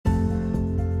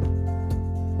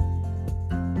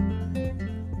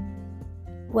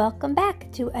Welcome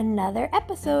back to another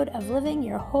episode of Living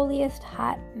Your Holiest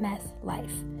Hot Mess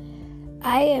Life.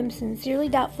 I am sincerely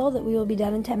doubtful that we will be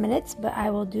done in 10 minutes, but I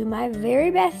will do my very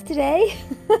best today.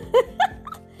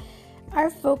 Our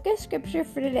focus scripture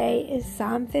for today is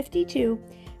Psalm 52,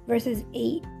 verses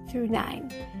 8 through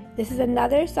 9. This is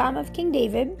another Psalm of King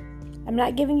David. I'm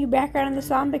not giving you background on the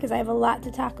Psalm because I have a lot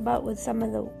to talk about with some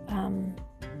of the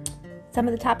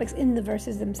topics in the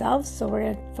verses themselves, so we're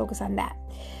going to focus on that.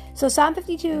 So Psalm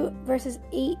 52 verses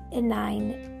 8 and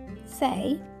 9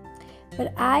 say,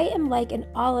 "But I am like an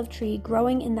olive tree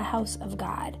growing in the house of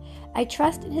God. I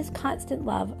trust in his constant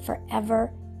love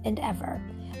forever and ever.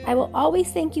 I will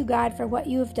always thank you, God, for what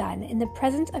you have done. In the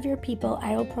presence of your people,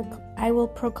 I will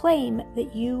proclaim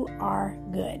that you are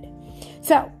good."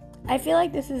 So I feel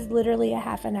like this is literally a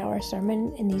half an hour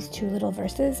sermon in these two little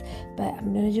verses, but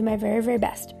I'm going to do my very, very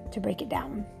best to break it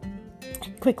down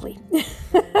quickly.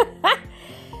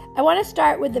 I want to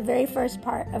start with the very first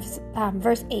part of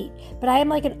verse 8. "But I am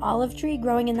like an olive tree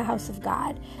growing in the house of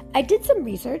God." I did some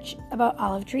research about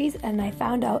olive trees and I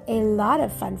found out a lot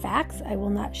of fun facts. I will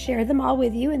not share them all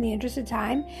with you in the interest of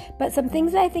time, but some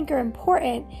things that I think are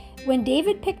important. When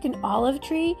David picked an olive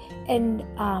tree and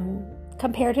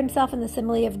compared himself in the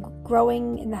simile of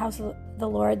growing in the house of the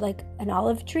Lord like an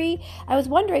olive tree, I was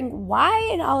wondering, why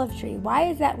an olive tree? Why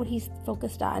is that what he's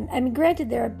focused on? I mean, granted,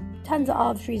 there are tons of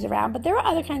olive trees around, but there are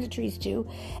other kinds of trees too.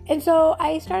 And so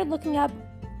I started looking up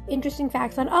interesting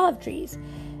facts on olive trees.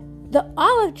 The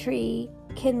olive tree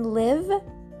can live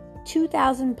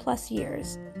 2,000 plus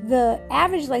years. The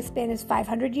average lifespan is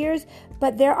 500 years,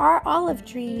 but there are olive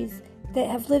trees that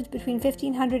have lived between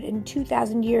 1,500 and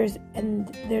 2,000 years,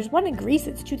 and there's one in Greece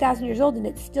that's 2,000 years old and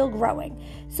it's still growing.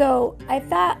 So I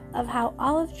thought of how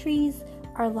olive trees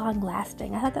are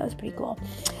long-lasting. I thought that was pretty cool.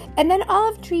 And then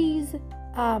olive trees,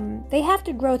 they have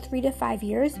to grow 3 to 5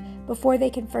 years before they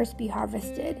can first be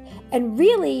harvested. And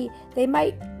really, they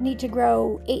might need to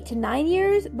grow 8 to 9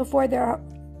 years before they're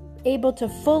able to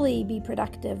fully be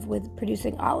productive with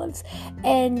producing olives.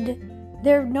 And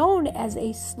they're known as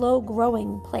a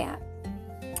slow-growing plant,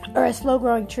 or a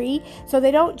slow-growing tree. So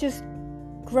they don't just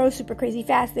grow super crazy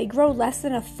fast. They grow less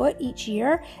than a foot each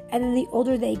year, and then the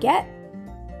older they get,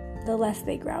 the less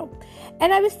they grow.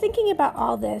 And I was thinking about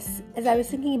all this as I was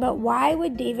thinking about why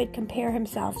would David compare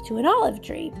himself to an olive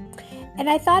tree? And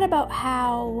I thought about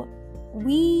how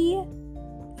we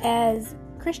as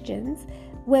Christians,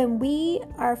 when we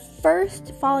are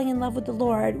first falling in love with the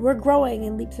Lord, we're growing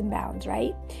in leaps and bounds,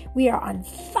 right? We are on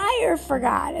fire for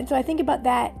God. And so I think about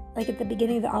that like at the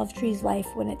beginning of the olive tree's life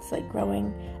when it's like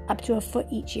growing up to a foot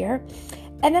each year.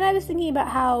 And then I was thinking about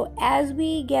how as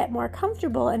we get more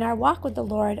comfortable in our walk with the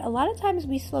Lord, a lot of times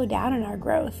we slow down in our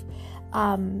growth.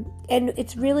 And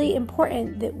it's really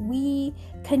important that we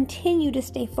continue to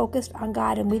stay focused on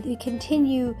God, and we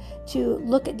continue to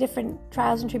look at different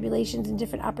trials and tribulations and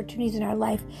different opportunities in our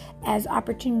life as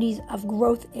opportunities of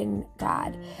growth in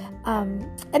God. And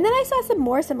then I saw some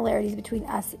more similarities between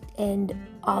us and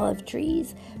olive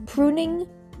trees. Pruning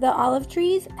the olive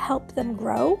trees help them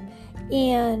grow,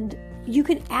 and you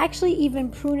can actually even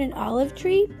prune an olive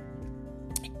tree,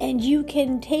 and you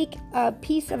can take a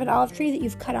piece of an olive tree that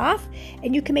you've cut off,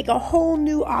 and you can make a whole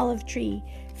new olive tree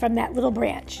from that little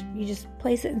branch. You just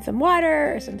place it in some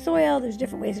water or some soil. There's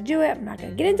different ways to do it. I'm not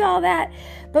going to get into all that.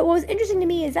 But what was interesting to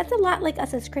me is that's a lot like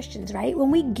us as Christians, right?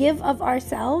 When we give of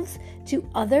ourselves to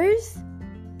others,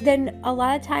 then a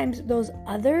lot of times those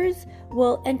others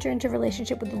will enter into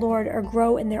relationship with the Lord or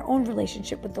grow in their own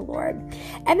relationship with the Lord.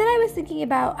 And then I was thinking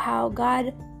about how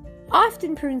God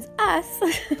often prunes us,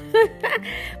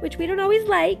 which we don't always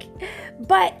like,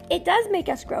 but it does make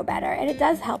us grow better and it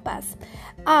does help us.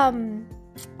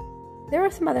 There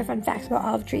are some other fun facts about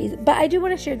olive trees, but I do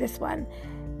want to share this one.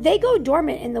 They go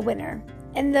dormant in the winter.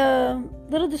 And the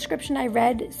little description I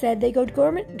read said they go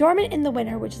dormant in the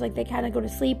winter, which is like they kind of go to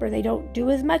sleep or they don't do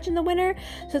as much in the winter,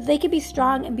 so that they can be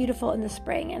strong and beautiful in the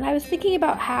spring. And I was thinking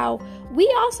about how we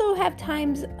also have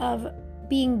times of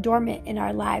being dormant in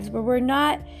our lives where we're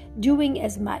not doing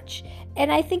as much.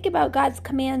 And I think about God's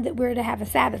command that we're to have a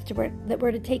Sabbath, that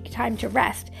we're to take time to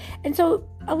rest. And so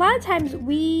a lot of times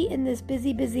we in this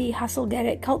busy, hustle, get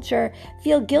it culture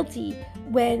feel guilty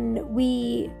when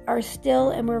we are still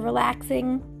and we're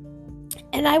relaxing.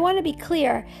 And I want to be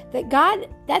clear that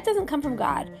that doesn't come from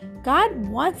God. God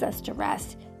wants us to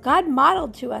rest. God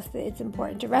modeled to us that it's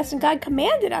important to rest, and God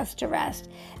commanded us to rest.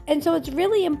 And so it's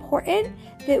really important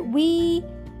that we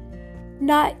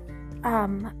not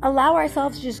allow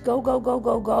ourselves to just go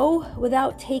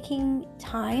without taking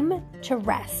time to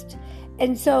rest.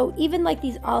 And so even like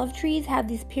these olive trees have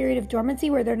this period of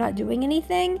dormancy where they're not doing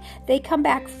anything, they come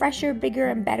back fresher, bigger,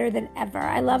 and better than ever.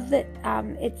 I love that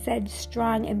it said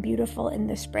strong and beautiful in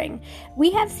the spring.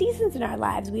 We have seasons in our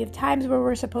lives. We have times where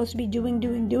we're supposed to be doing,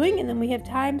 and then we have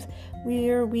times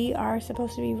where we are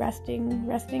supposed to be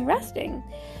resting.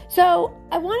 So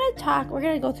I want to talk, we're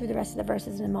going to go through the rest of the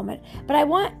verses in a moment, but I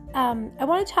want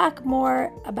to talk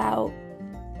more about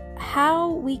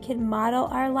how we can model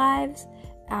our lives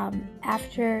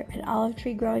after an olive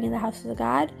tree growing in the house of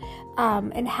God,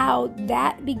 and how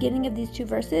that beginning of these two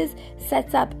verses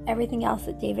sets up everything else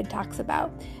that David talks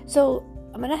about. So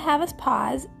I'm going to have us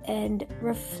pause and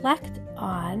reflect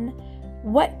on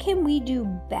what can we do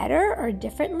better or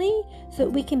differently so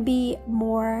that we can be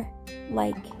more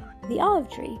like the olive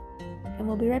tree. And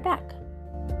we'll be right back.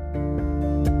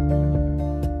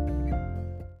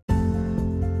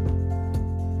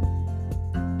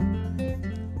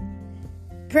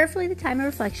 Prayerfully, the time of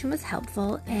reflection was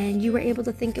helpful, and you were able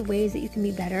to think of ways that you can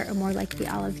be better or more like the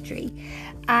olive tree.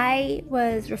 I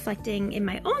was reflecting in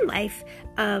my own life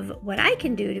of what I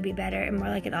can do to be better and more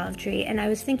like an olive tree, and I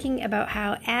was thinking about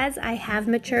how as I have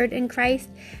matured in Christ,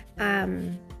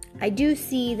 I do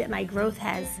see that my growth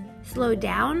has slowed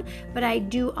down, but I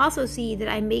do also see that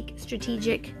I make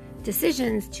strategic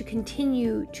decisions to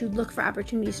continue to look for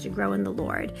opportunities to grow in the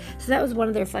Lord. So that was one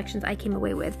of the reflections I came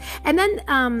away with. And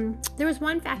then there was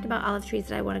one fact about olive trees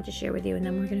that I wanted to share with you, and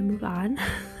then we're going to move on.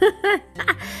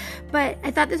 But I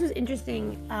thought this was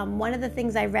interesting. One of the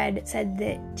things I read said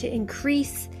that to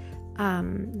increase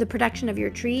the production of your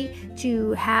tree,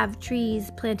 to have trees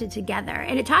planted together.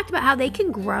 And it talked about how they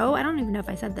can grow. I don't even know if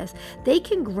I said this. They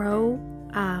can grow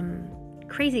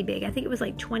crazy big. I think it was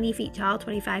like 20 feet tall,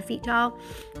 25 feet tall,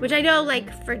 which I know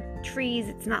like for trees,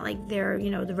 it's not like they're,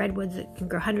 the redwoods that can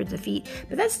grow hundreds of feet,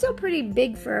 but that's still pretty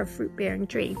big for a fruit-bearing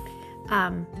tree.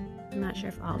 I'm not sure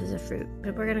if olive is a fruit,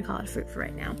 but we're going to call it fruit for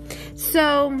right now.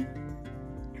 So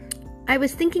I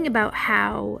was thinking about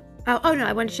how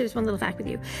I want to share this one little fact with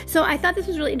you. So I thought this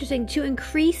was really interesting. To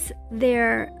increase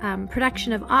their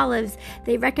production of olives,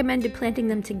 they recommended planting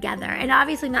them together. And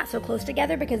obviously not so close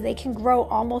together because they can grow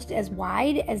almost as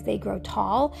wide as they grow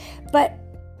tall. But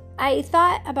I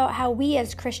thought about how we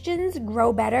as Christians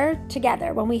grow better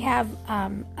together when we have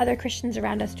other Christians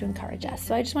around us to encourage us.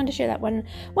 So I just wanted to share that one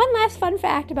last fun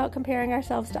fact about comparing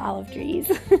ourselves to olive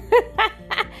trees.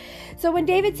 So when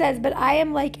David says, "But I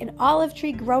am like an olive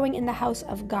tree growing in the house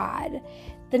of God,"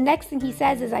 the next thing he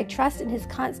says is, "I trust in his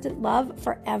constant love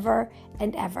forever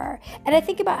and ever." And I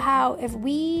think about how if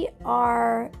we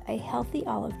are a healthy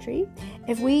olive tree,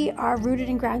 if we are rooted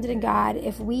and grounded in God,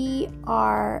 if we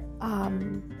are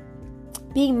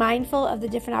being mindful of the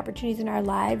different opportunities in our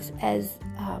lives as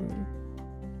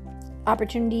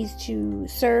opportunities to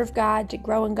serve God, to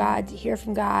grow in God, to hear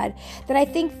from God, then I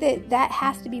think that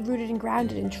has to be rooted and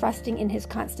grounded in trusting in his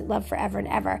constant love forever and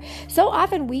ever. So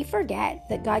often we forget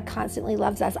that God constantly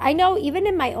loves us. I know even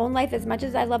in my own life, as much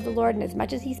as I love the Lord and as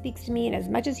much as he speaks to me and as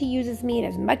much as he uses me and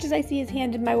as much as I see his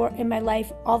hand in my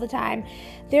life all the time,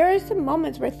 there are some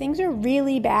moments where things are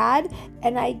really bad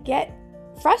and I get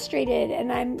frustrated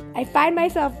and I find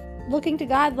myself looking to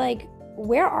God like,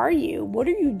 where are you? What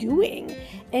are you doing?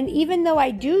 And even though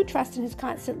I do trust in his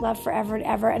constant love forever and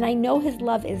ever, and I know his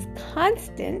love is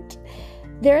constant,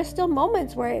 there are still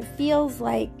moments where it feels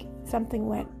like something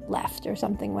went left or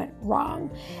something went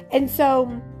wrong. And so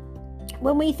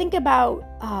when we think about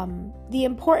the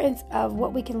importance of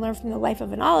what we can learn from the life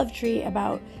of an olive tree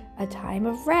about a time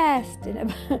of rest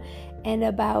and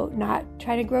about not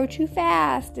trying to grow too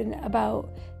fast and about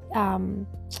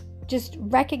just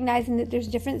recognizing that there's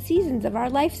different seasons of our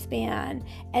lifespan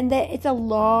and that it's a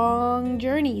long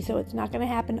journey, so it's not going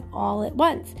to happen all at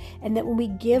once, and that when we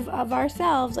give of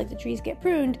ourselves, like the trees get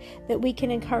pruned, that we can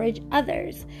encourage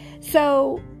others.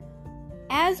 So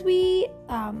as we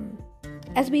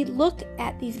look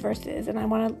at these verses, and I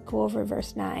want to go over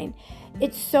verse 9,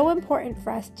 it's so important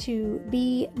for us to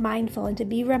be mindful and to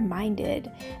be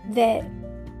reminded that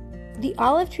the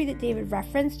olive tree that David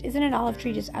referenced isn't an olive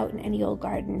tree just out in any old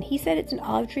garden. He said it's an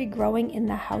olive tree growing in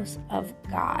the house of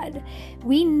God.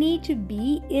 We need to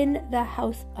be in the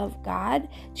house of God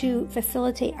to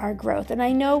facilitate our growth. And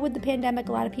I know with the pandemic,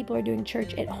 a lot of people are doing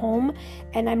church at home,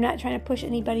 and I'm not trying to push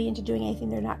anybody into doing anything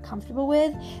they're not comfortable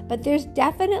with, but there's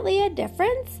definitely a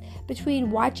difference between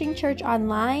watching church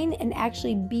online and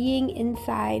actually being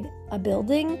inside a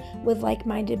building with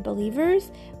like-minded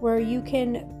believers where you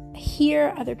can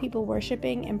hear other people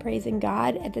worshiping and praising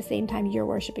God at the same time you're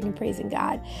worshiping and praising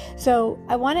God. So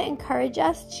I want to encourage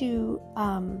us to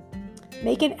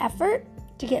make an effort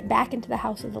to get back into the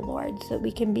house of the Lord so that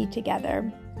we can be together.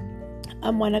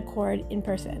 on one accord in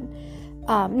person.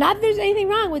 Not that there's anything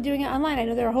wrong with doing it online. I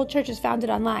know there are whole churches founded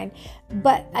online,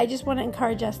 but I just want to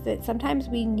encourage us that sometimes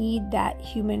we need that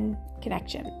human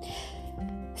connection.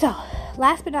 So,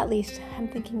 last but not least, I'm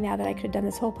thinking now that I could have done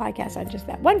this whole podcast on just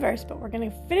that one verse, but we're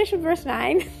going to finish with verse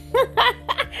 9.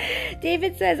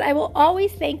 David says, I will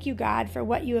always thank you, God, for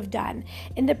what you have done.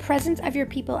 In the presence of your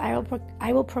people,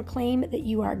 I will proclaim that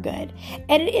you are good.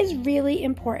 And it is really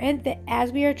important that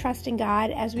as we are trusting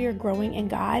God, as we are growing in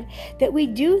God, that we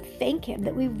do thank him,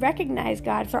 that we recognize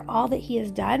God for all that he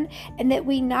has done, and that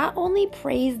we not only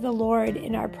praise the Lord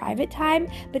in our private time,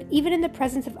 but even in the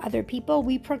presence of other people,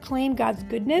 we proclaim God's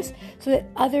goodness so that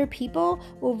other people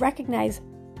will recognize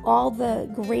all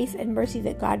the grace and mercy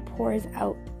that God pours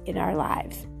out in our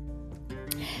lives.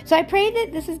 So I pray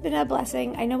that this has been a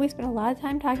blessing. I know we spent a lot of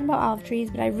time talking about olive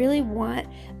trees, but I really want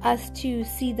us to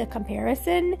see the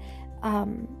comparison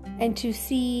and to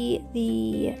see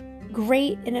the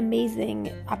great and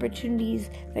amazing opportunities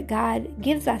that God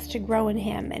gives us to grow in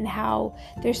him, and how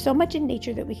there's so much in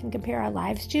nature that we can compare our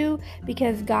lives to,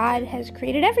 because God has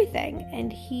created everything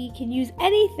and he can use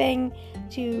anything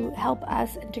to help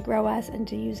us and to grow us and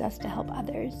to use us to help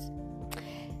others.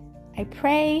 I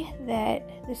pray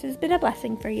that this has been a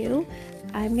blessing for you.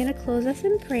 I'm going to close us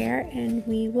in prayer, and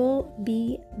we will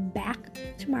be back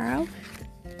tomorrow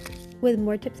with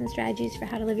more tips and strategies for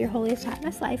how to live your holiest hot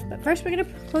mess life. But first, we're going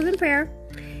to close in prayer.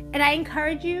 And I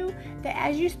encourage you that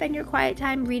as you spend your quiet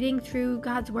time reading through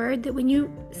God's word, that when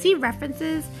you see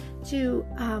references to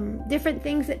different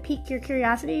things that pique your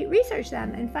curiosity, research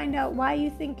them and find out why you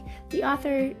think the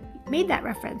author made that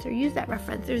reference or used that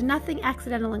reference. There's nothing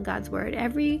accidental in God's word.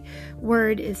 Every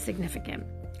word is significant.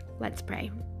 Let's pray.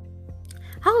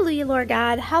 Hallelujah, Lord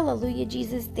God. Hallelujah,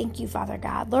 Jesus. Thank you, Father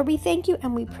God. Lord, we thank you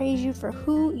and we praise you for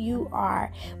who you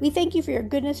are. We thank you for your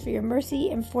goodness, for your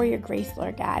mercy, and for your grace,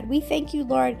 Lord God. We thank you,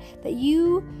 Lord, that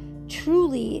you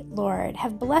truly, Lord,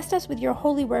 have blessed us with your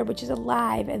holy word, which is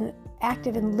alive and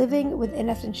active and living within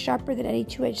us and sharper than any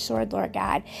two-edged sword, Lord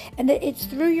God. And that it's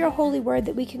through your holy word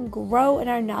that we can grow in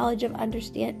our knowledge of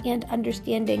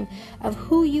understanding of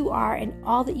who you are and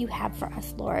all that you have for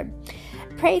us, Lord.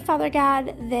 Pray, Father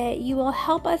God, that you will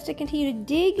help us to continue to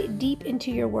dig deep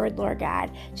into your word, Lord God,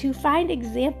 to find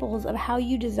examples of how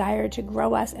you desire to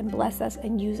grow us and bless us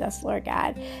and use us, Lord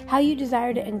God, how you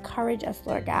desire to encourage us,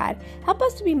 Lord God. Help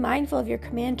us to be mindful of your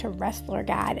command to rest, Lord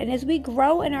God. And as we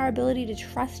grow in our ability to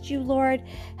trust you, Lord,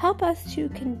 help us to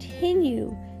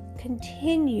continue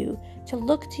to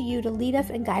look to you to lead us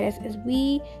and guide us as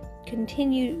we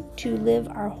continue to live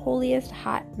our holiest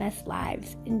hot mess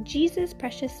lives. In Jesus'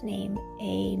 precious name,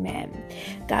 amen.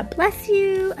 God bless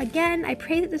you. Again, I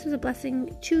pray that this was a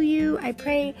blessing to you. I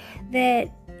pray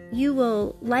that you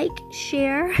will like,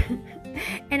 share,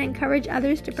 and encourage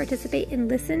others to participate and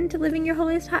listen to Living Your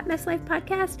Holiest Hot Mess Life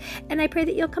podcast. And I pray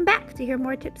that you'll come back to hear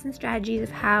more tips and strategies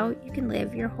of how you can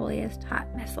live your holiest hot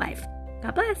mess life.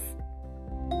 God bless.